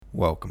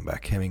Welcome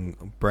back,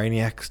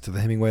 Brainiacs, to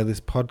the Hemingway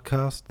List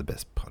podcast, the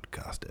best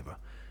podcast ever.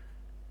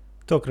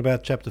 Talking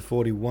about chapter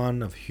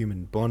 41 of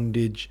Human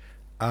Bondage,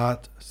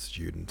 Art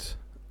Student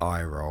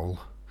Eye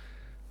Roll.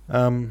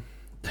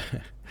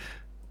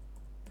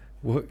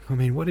 What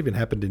even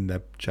happened in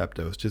that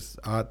chapter? It was just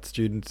art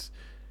students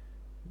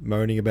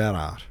moaning about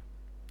art,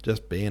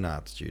 just being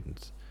art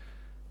students.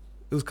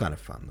 It was kind of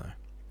fun though.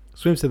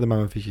 Swim said the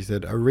Mama Fishy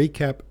said, a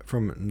recap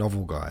from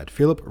Novel Guide.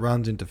 Philip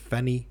runs into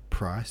Fanny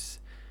Price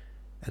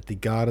at the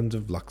Gardens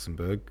of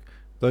Luxembourg.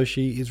 Though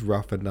she is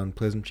rough and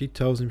unpleasant, she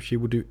tells him she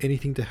will do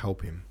anything to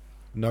help him.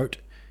 Note,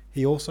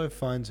 he also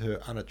finds her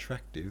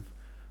unattractive.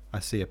 I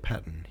see a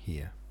pattern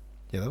here.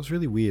 Yeah, that was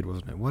really weird,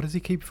 wasn't it? Why does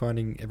he keep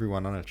finding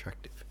everyone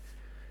unattractive?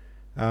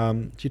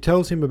 She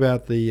tells him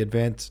about the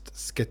advanced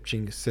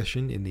sketching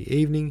session in the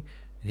evening,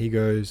 and he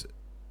goes,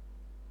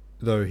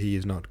 though he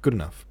is not good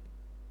enough.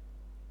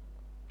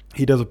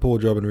 He does a poor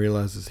job and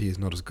realises he is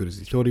not as good as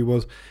he thought he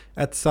was.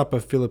 At supper,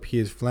 Philip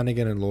hears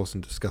Flanagan and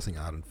Lawson discussing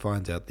art and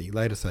finds out the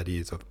latest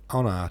ideas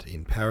on art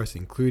in Paris,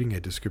 including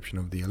a description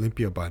of the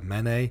Olympia by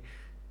Manet,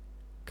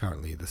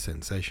 currently the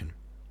sensation.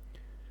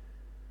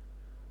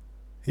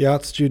 The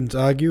art students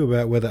argue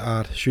about whether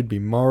art should be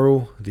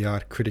moral. The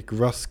art critic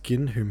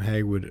Ruskin, whom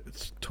Hayward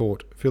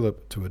taught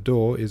Philip to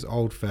adore, is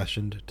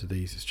old-fashioned to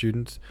these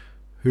students,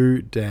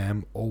 who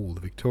damn all the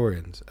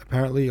Victorians.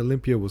 Apparently,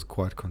 Olympia was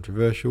quite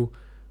controversial.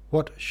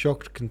 What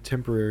shocked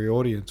contemporary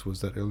audience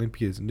was not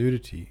Olympia's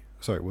nudity,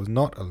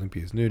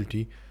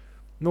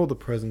 nor the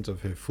presence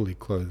of her fully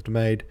clothed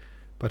maid,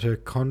 but her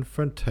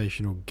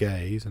confrontational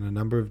gaze and a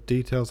number of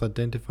details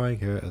identifying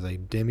her as a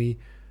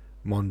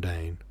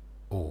demi-mondaine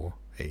or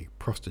a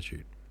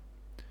prostitute.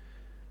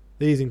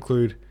 These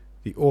include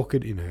the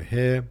orchid in her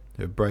hair,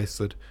 her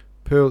bracelet,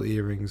 pearl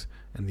earrings,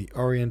 and the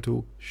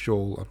oriental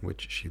shawl on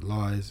which she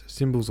lies,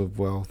 symbols of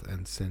wealth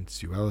and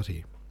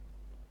sensuality.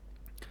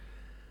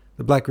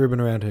 The black ribbon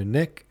around her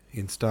neck,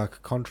 in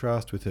stark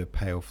contrast with her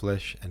pale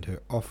flesh, and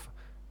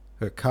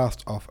her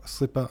cast-off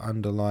slipper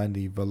underline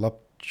the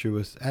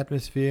voluptuous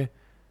atmosphere.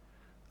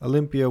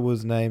 Olympia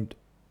was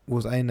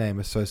a name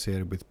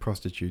associated with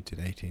prostitutes in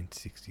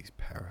 1860s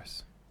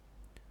Paris.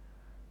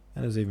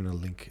 And there's even a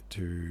link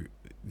to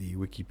the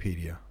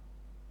Wikipedia.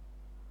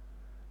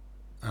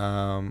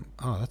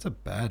 That's a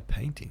bad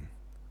painting.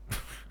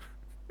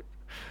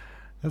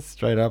 That's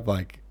straight up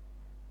like,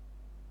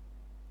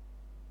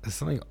 there's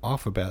something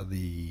off about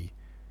the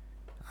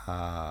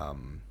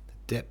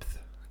depth.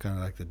 Kind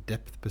of like the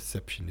depth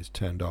perception is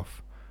turned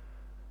off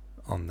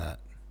on that.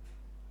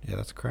 Yeah,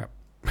 that's crap.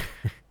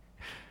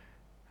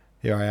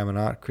 Here I am, an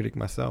art critic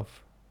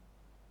myself.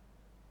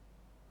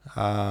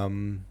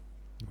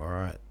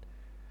 Alright.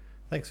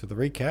 Thanks for the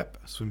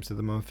recap. Swims to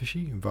the Mama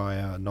Fishy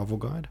via Novel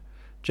Guide.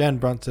 Jan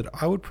Brunt said,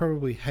 I would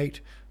probably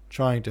hate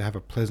trying to have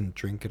a pleasant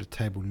drink at a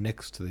table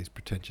next to these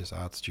pretentious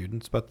art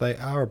students, but they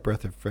are a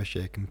breath of fresh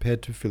air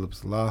compared to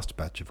Philip's last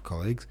batch of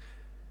colleagues.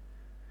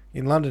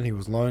 In London he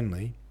was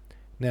lonely.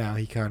 Now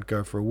he can't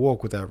go for a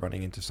walk without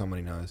running into someone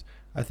he knows.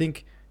 I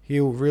think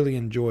he'll really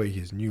enjoy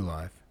his new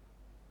life.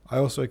 I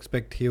also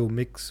expect he'll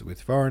mix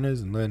with foreigners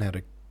and learn how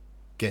to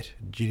get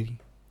ginny.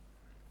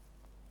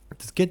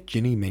 Does get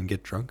ginny mean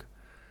get drunk?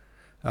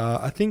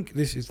 I think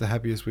this is the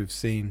happiest we've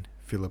seen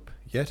Philip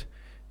yet,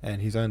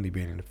 and he's only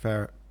been in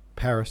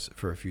Paris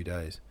for a few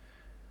days.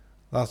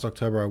 Last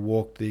October I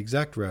walked the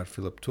exact route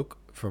Philip took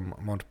from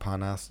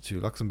Montparnasse to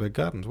Luxembourg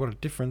Gardens. What a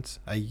difference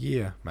a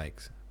year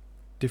makes.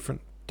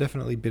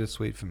 Definitely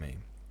bittersweet for me.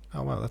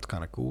 Oh well, that's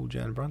kind of cool,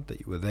 Jan Brunt,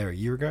 that you were there a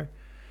year ago.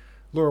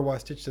 Laura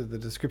Weistich said the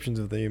descriptions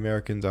of the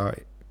Americans are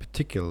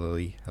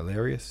particularly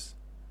hilarious.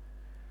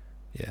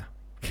 Yeah.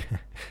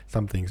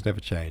 Some things never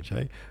change,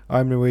 eh?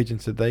 I'm Norwegian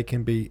said they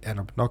can be an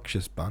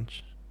obnoxious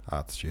bunch.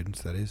 Art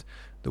students, that is.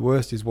 The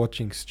worst is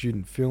watching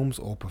student films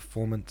or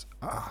performance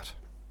art.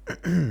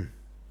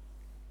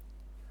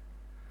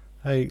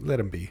 Hey, let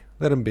them be.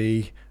 Let them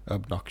be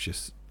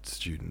obnoxious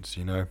students,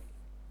 you know.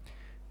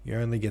 You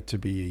only get to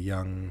be a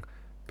young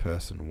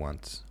person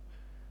once,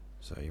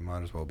 so you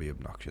might as well be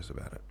obnoxious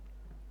about it.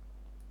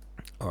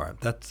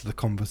 Alright, that's the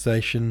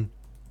conversation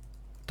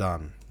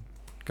done.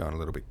 Going a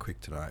little bit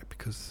quick tonight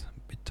because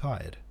I'm a bit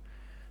tired.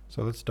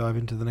 So let's dive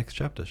into the next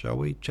chapter, shall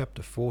we?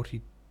 Chapter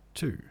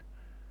 42.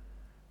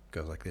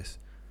 Goes like this.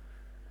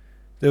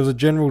 There was a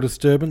general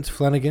disturbance.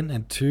 Flanagan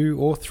and 2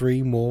 or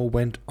 3 more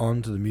went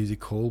on to the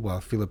music hall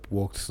while Philip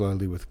walked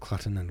slowly with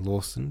Clutton and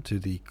Lawson to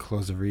the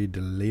Closerie de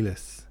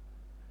l'Île.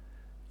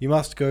 You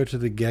must go to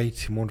the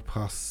Gate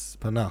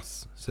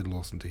Montparnasse, said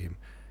Lawson to him.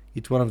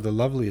 It's one of the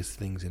loveliest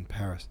things in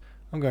Paris.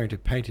 I'm going to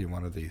paint it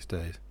one of these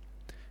days.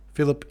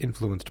 Philip,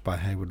 influenced by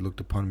Hayward, looked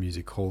upon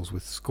music halls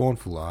with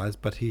scornful eyes,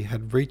 but he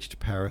had reached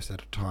Paris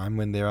at a time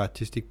when their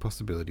artistic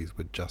possibilities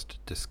were just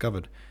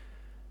discovered.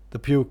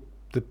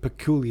 The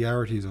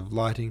peculiarities of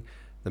lighting,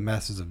 the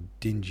masses of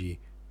dingy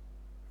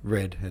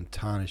red and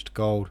tarnished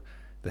gold,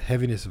 the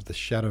heaviness of the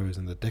shadows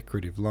and the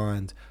decorative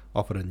lines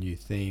offered a new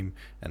theme,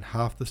 and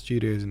half the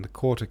studios in the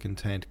quarter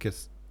contained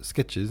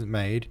sketches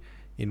made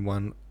in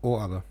one or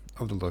other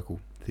of the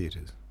local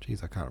theatres.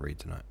 Jeez, I can't read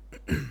tonight.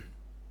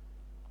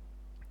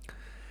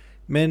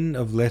 Men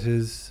of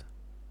letters,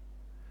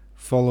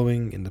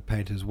 following in the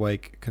painter's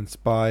wake,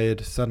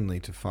 conspired suddenly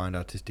to find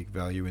artistic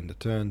value in the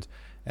turns,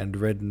 and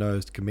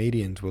red-nosed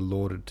comedians were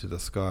lauded to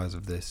the skies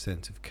of their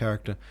sense of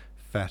character.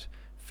 Fat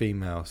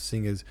female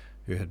singers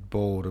who had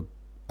bawled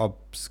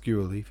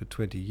obscurely for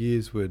 20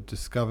 years were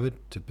discovered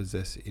to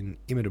possess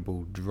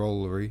inimitable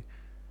drollery.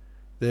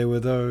 There were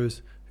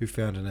those who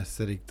found an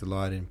aesthetic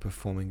delight in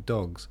performing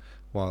dogs,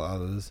 while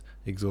others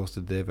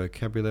exhausted their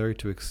vocabulary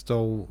to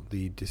extol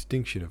the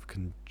distinction of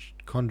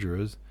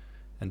conjurers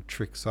and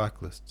trick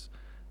cyclists.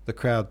 The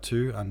crowd,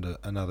 too, under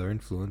another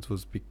influence,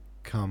 was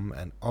become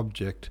an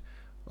object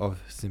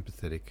of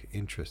sympathetic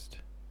interest.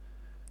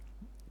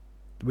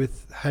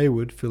 With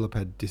Hayward, Philip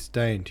had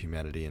disdained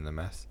humanity in the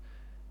mass.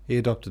 He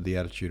adopted the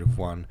attitude of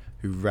one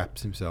who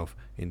wraps himself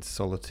in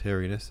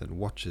solitariness and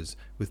watches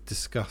with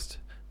disgust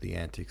the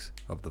antics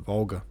of the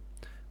vulgar.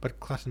 But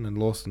Clutton and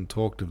Lawson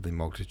talked of the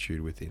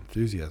multitude with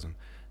enthusiasm.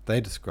 They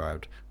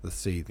described the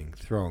seething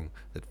throng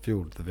that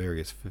filled the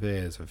various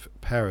fairs of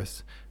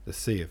Paris, the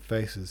sea of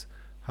faces,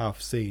 half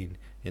seen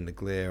in the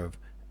glare of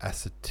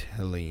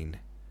acetylene,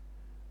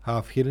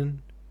 half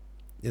hidden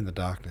in the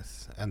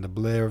darkness, and the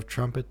blare of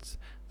trumpets,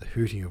 the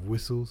hooting of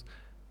whistles,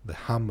 the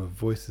hum of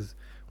voices.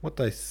 What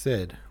they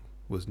said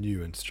was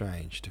new and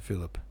strange to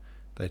Philip.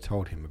 They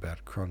told him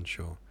about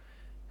Cronshaw.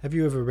 "Have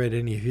you ever read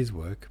any of his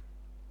work?"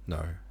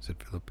 "No,"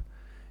 said Philip.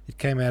 "It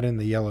came out in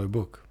the Yellow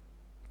Book."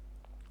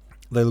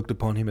 They looked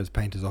upon him as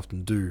painters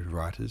often do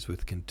writers,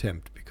 with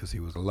contempt because he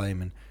was a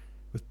layman,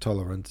 with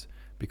tolerance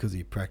because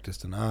he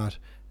practised an art,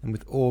 and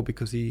with awe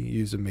because he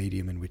used a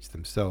medium in which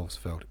themselves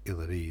felt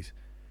ill at ease.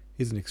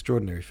 "He's an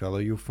extraordinary fellow.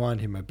 You'll find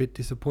him a bit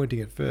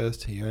disappointing at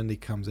first. He only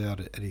comes out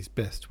at his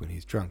best when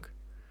he's drunk."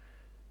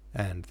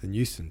 "And the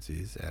nuisance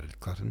is," added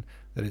Clutton,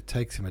 "that it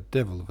takes him a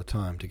devil of a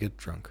time to get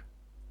drunk."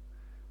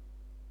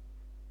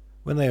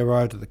 When they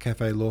arrived at the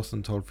cafe,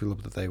 Lawson told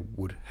Philip that they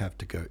would have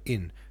to go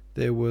in.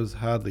 There was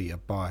hardly a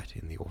bite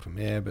in the autumn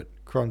air, but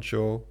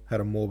Cronshaw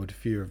had a morbid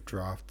fear of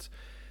draughts,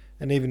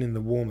 and even in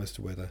the warmest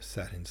weather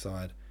sat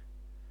inside.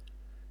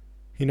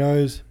 "He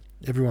knows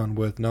everyone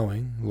worth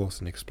knowing,"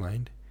 Lawson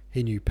explained.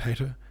 "He knew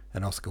Pater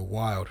and Oscar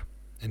Wilde,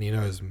 and he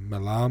knows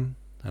Maugham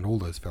and all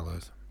those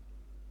fellows."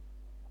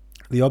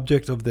 The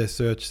object of their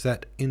search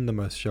sat in the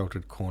most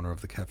sheltered corner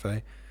of the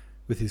cafe,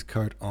 with his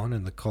coat on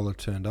and the collar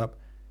turned up.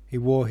 He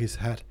wore his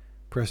hat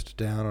pressed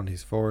down on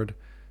his forehead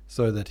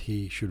so that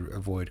he should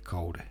avoid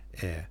cold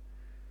air.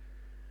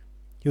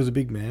 He was a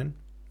big man,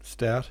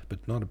 stout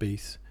but not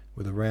obese,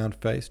 with a round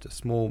face, a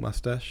small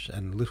moustache,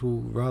 and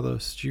little, rather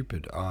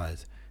stupid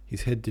eyes.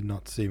 His head did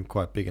not seem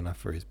quite big enough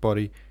for his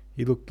body.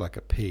 He looked like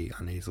a pea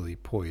uneasily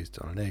poised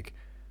on an egg.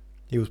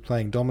 He was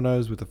playing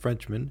dominoes with a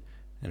Frenchman,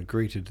 and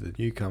greeted the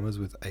newcomers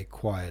with a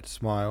quiet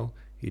smile.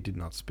 He did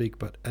not speak,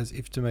 but as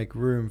if to make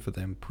room for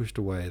them, pushed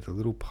away the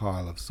little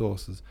pile of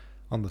saucers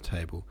on the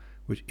table,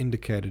 which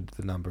indicated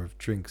the number of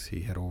drinks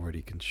he had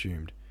already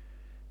consumed.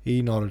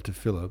 He nodded to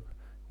Philip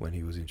when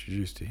he was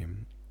introduced to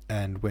him,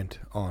 and went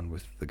on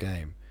with the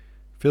game.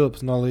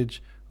 Philip's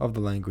knowledge of the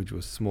language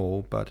was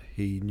small, but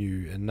he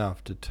knew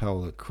enough to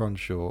tell that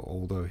Cronshaw,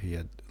 although he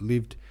had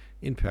lived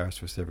in Paris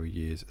for several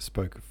years,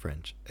 spoke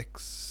French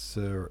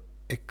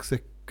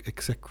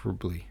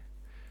execrably.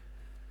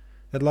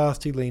 At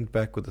last he leaned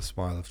back with a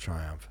smile of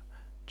triumph.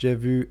 "J'ai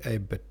vu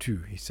et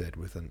battu," he said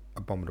with an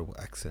abominable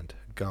accent.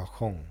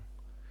 "Garçon."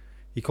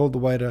 He called the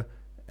waiter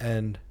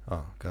and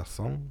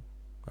garçon.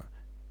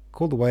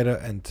 Called the waiter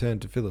and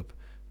turned to Philip.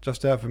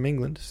 "Just out from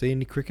England. See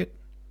any cricket?"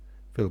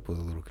 Philip was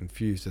a little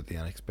confused at the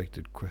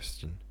unexpected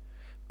question.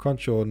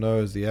 "Cronshaw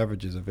knows the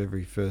averages of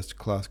every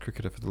first-class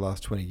cricketer for the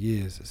last 20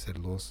 years, said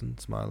Lawson,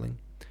 smiling.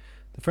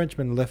 The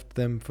Frenchman left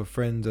them for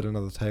friends at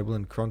another table,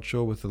 and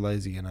Cronshaw, with the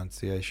lazy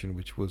enunciation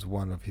which was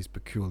one of his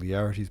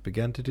peculiarities,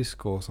 began to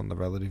discourse on the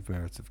relative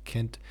merits of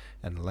Kent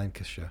and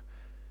Lancashire.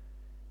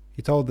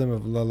 He told them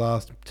of the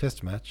last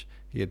test match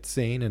he had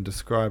seen, and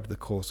described the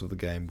course of the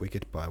game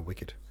wicket by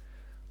wicket.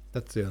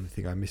 "That's the only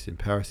thing I miss in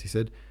Paris," he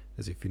said,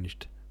 as he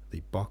finished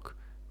the bock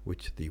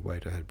which the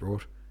waiter had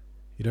brought.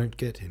 "You don't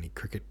get any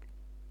cricket."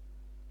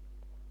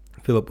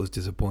 Philip was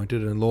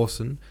disappointed, and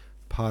Lawson,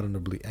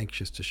 pardonably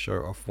anxious to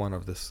show off one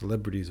of the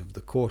celebrities of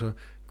the quarter,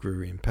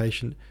 grew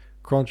impatient.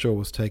 Cronshaw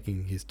was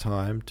taking his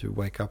time to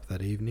wake up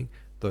that evening,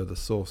 though the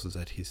saucers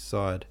at his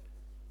side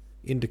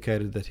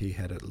indicated that he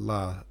had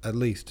at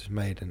least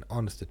made an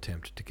honest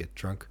attempt to get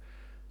drunk.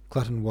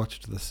 Clutton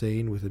watched the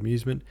scene with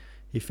amusement.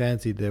 He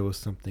fancied there was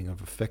something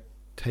of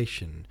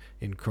affectation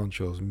in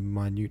Cronshaw's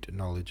minute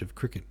knowledge of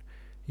cricket.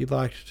 He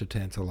liked to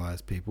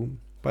tantalize people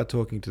by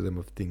talking to them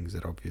of things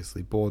that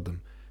obviously bored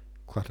them.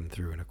 Clutton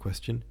threw in a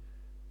question.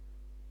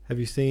 "Have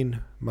you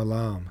seen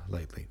Maugham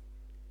lately?"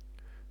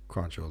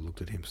 Cronshaw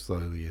looked at him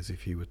slowly, as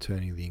if he were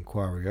turning the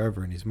inquiry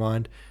over in his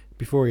mind.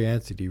 Before he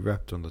answered, he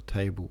rapped on the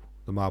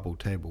marble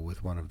table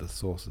with one of the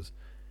saucers.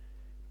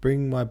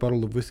 "Bring my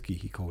bottle of whisky,"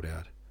 he called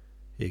out.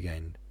 He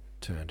again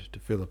turned to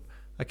Philip.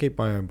 "I keep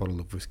my own bottle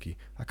of whisky.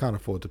 I can't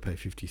afford to pay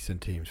 50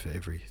 centimes for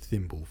every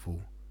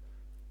thimbleful."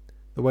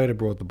 The waiter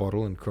brought the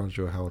bottle, and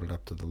Cronshaw held it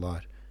up to the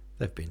light.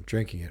 They've been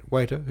drinking it.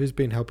 Waiter, who's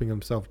been helping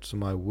himself to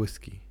my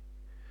whisky?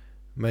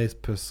 Mais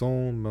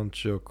personne,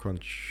 Monsieur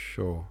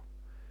Cronshaw.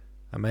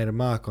 I made a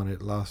mark on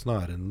it last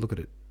night, and look at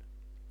it.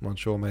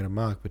 Monsieur made a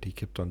mark, but he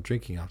kept on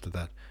drinking after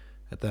that.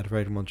 At that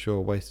rate, Monsieur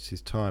wastes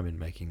his time in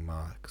making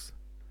marks.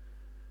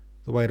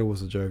 The waiter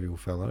was a jovial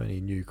fellow, and he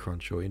knew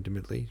Cronshaw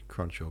intimately.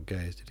 Cronshaw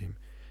gazed at him.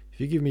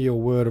 If you give me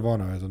your word of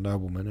honour as a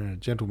nobleman and a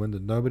gentleman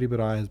that nobody but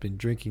I has been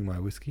drinking my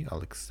whisky,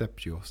 I'll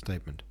accept your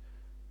statement.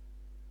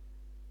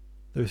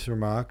 This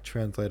remark,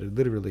 translated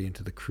literally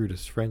into the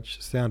crudest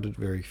French, sounded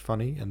very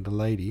funny, and the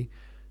lady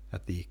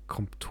at the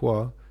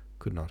comptoir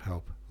could not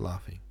help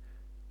laughing.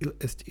 Il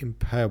est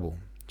impayable,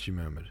 she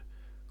murmured.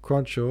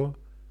 Cronshaw,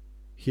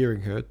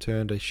 hearing her,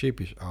 turned a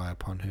sheepish eye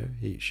upon her.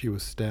 She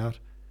was stout,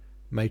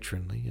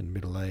 matronly, and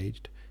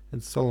middle-aged,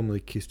 and solemnly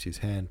kissed his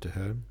hand to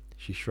her.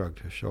 She shrugged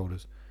her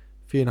shoulders.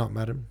 Fear not,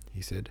 madam,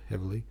 he said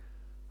heavily.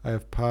 I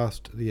have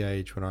passed the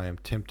age when I am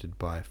tempted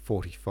by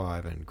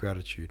 45 and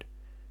gratitude.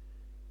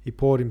 He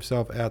poured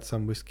himself out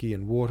some whisky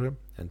and water,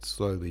 and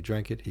slowly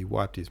drank it. He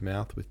wiped his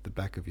mouth with the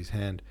back of his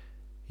hand.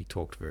 He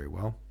talked very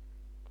well.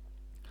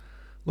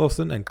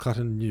 Lawson and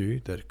Clutton knew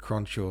that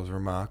Cronshaw's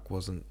remark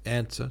was an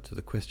answer to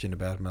the question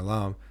about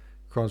Maugham.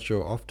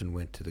 Cronshaw often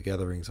went to the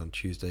gatherings on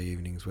Tuesday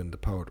evenings when the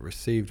poet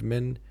received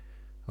men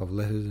of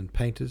letters and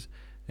painters,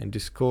 and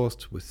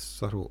discoursed with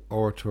subtle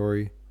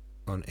oratory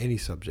on any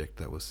subject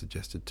that was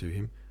suggested to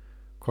him.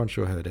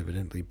 Cronshaw had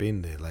evidently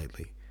been there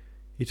lately.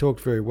 He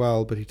talked very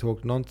well, but he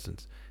talked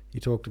nonsense. He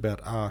talked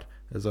about art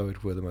as though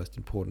it were the most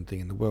important thing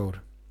in the world.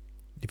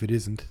 If it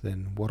isn't,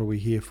 then what are we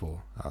here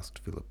for? Asked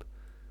Philip.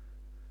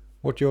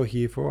 What you're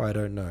here for, I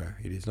don't know.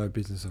 It is no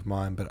business of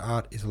mine, but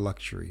art is a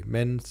luxury.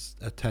 Men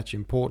attach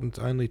importance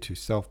only to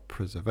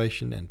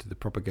self-preservation and to the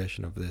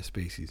propagation of their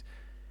species.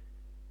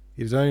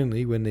 It is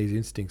only when these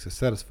instincts are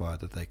satisfied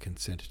that they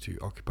consent to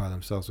occupy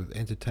themselves with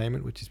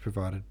entertainment which is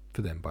provided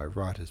for them by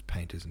writers,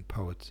 painters, and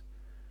poets.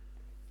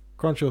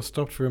 Cronshaw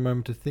stopped for a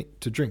moment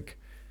to drink.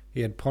 He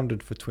had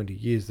pondered for 20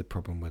 years the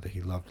problem whether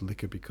he loved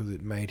liquor because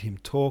it made him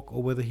talk,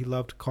 or whether he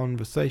loved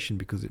conversation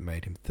because it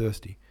made him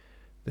thirsty.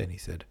 Then he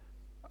said,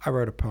 I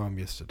wrote a poem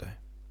yesterday.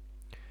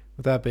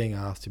 Without being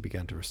asked, he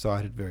began to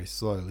recite it very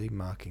slowly,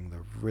 marking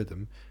the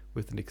rhythm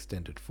with an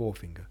extended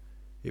forefinger.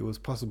 It was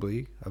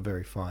possibly a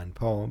very fine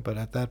poem, but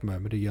at that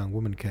moment a young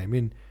woman came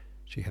in.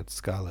 She had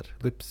scarlet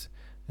lips,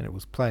 and it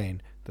was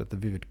plain that the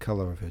vivid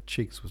colour of her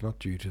cheeks was not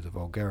due to the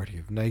vulgarity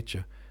of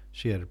nature.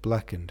 She had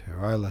blackened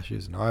her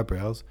eyelashes and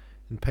eyebrows,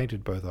 and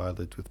painted both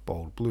eyelids with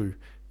bold blue,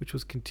 which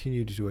was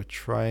continued to a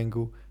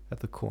triangle at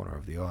the corner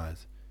of the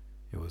eyes.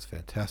 It was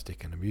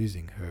fantastic and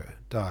amusing. Her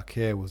dark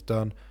hair was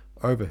done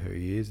over her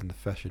ears in the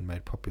fashion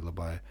made popular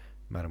by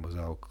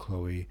Mademoiselle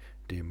Chloe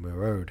de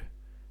Merode.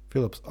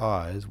 Philip's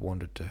eyes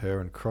wandered to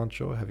her, and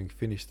Cronshaw, having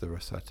finished the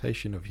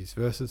recitation of his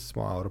verses,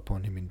 smiled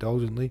upon him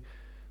indulgently.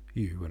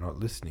 You were not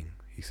listening,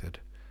 he said.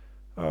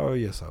 Oh,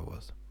 yes, I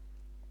was.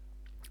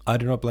 I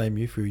do not blame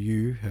you, for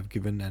you have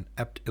given an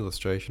apt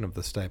illustration of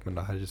the statement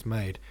I had just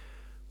made.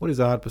 What is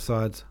art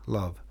besides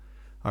love?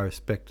 I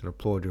respect and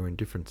applaud your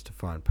indifference to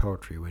fine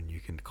poetry when you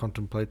can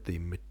contemplate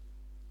the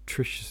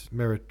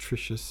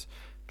meretricious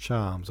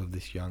charms of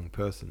this young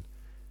person.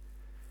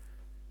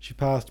 She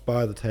passed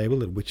by the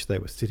table at which they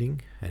were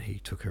sitting, and he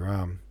took her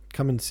arm.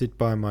 Come and sit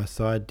by my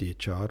side, dear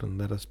child, and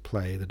let us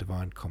play the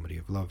divine comedy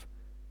of love.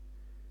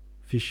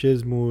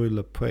 Fichez-moi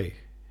la paix,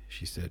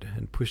 she said,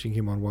 and pushing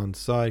him on one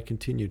side,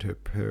 continued her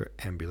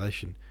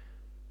perambulation.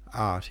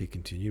 Art, he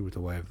continued with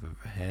a wave of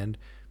her hand,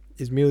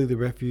 is merely the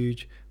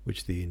refuge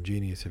which the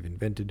ingenious have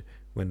invented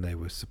when they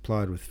were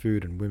supplied with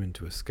food and women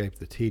to escape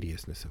the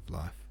tediousness of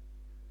life.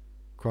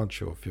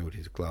 Cronshaw filled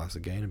his glass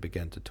again and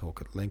began to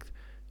talk at length.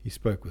 He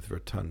spoke with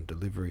rotund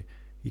delivery.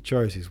 He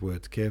chose his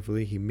words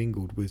carefully. He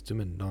mingled wisdom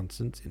and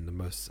nonsense in the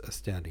most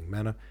astounding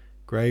manner,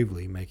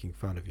 gravely making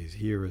fun of his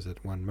hearers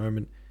at one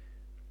moment,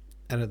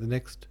 and at the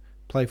next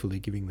playfully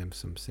giving them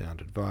some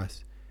sound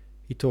advice.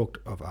 He talked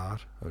of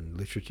art, and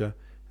literature,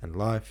 and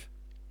life.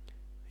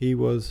 He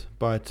was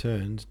by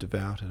turns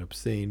devout and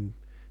obscene,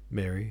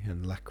 merry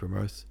and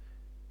lachrymose.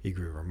 He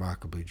grew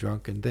remarkably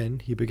drunk, and then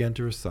he began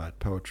to recite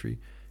poetry,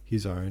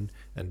 his own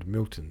and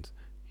Milton's,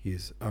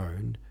 his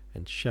own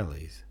and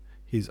Shelley's,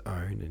 his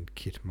own and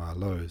Kit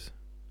Marlowe's.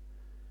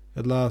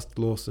 At last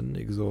Lawson,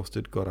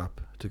 exhausted, got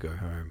up to go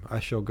home. I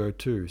shall go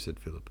too, said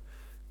Philip.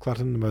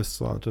 Clutton, the most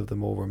silent of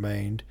them all,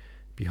 remained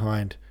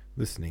behind,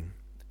 listening,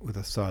 with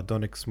a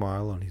sardonic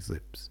smile on his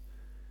lips.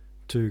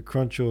 To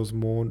Cronshaw's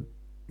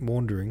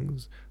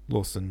maunderings,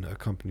 Lawson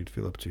accompanied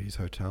Philip to his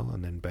hotel,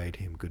 and then bade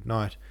him good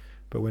night.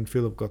 But when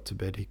Philip got to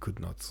bed, he could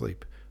not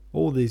sleep.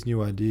 All these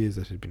new ideas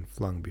that had been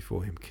flung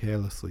before him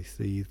carelessly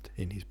seethed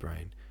in his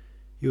brain.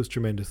 He was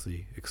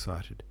tremendously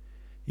excited.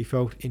 He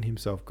felt in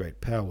himself great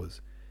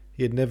powers.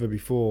 He had never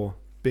before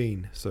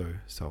been so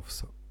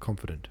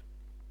self-confident.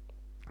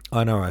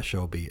 I know I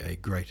shall be a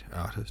great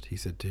artist, he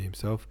said to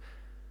himself.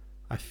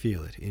 I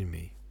feel it in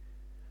me.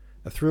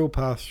 A thrill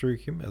passed through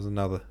him as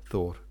another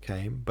thought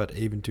came, but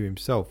even to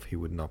himself he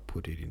would not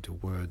put it into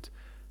words.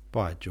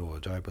 By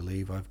George, I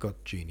believe I've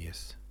got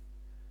genius.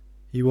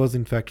 He was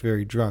in fact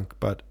very drunk,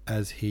 but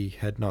as he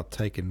had not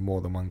taken more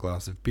than one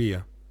glass of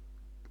beer,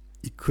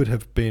 it could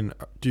have been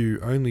due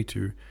only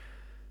to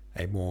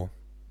a more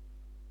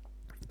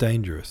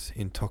dangerous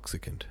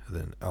intoxicant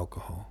than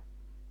alcohol.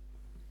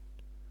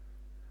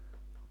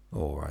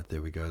 Alright,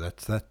 there we go.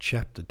 That's that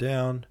chapter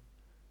down.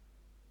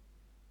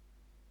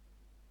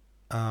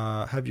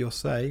 Have your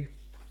say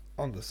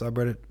on the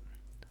subreddit.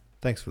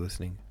 Thanks for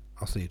listening.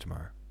 I'll see you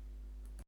tomorrow.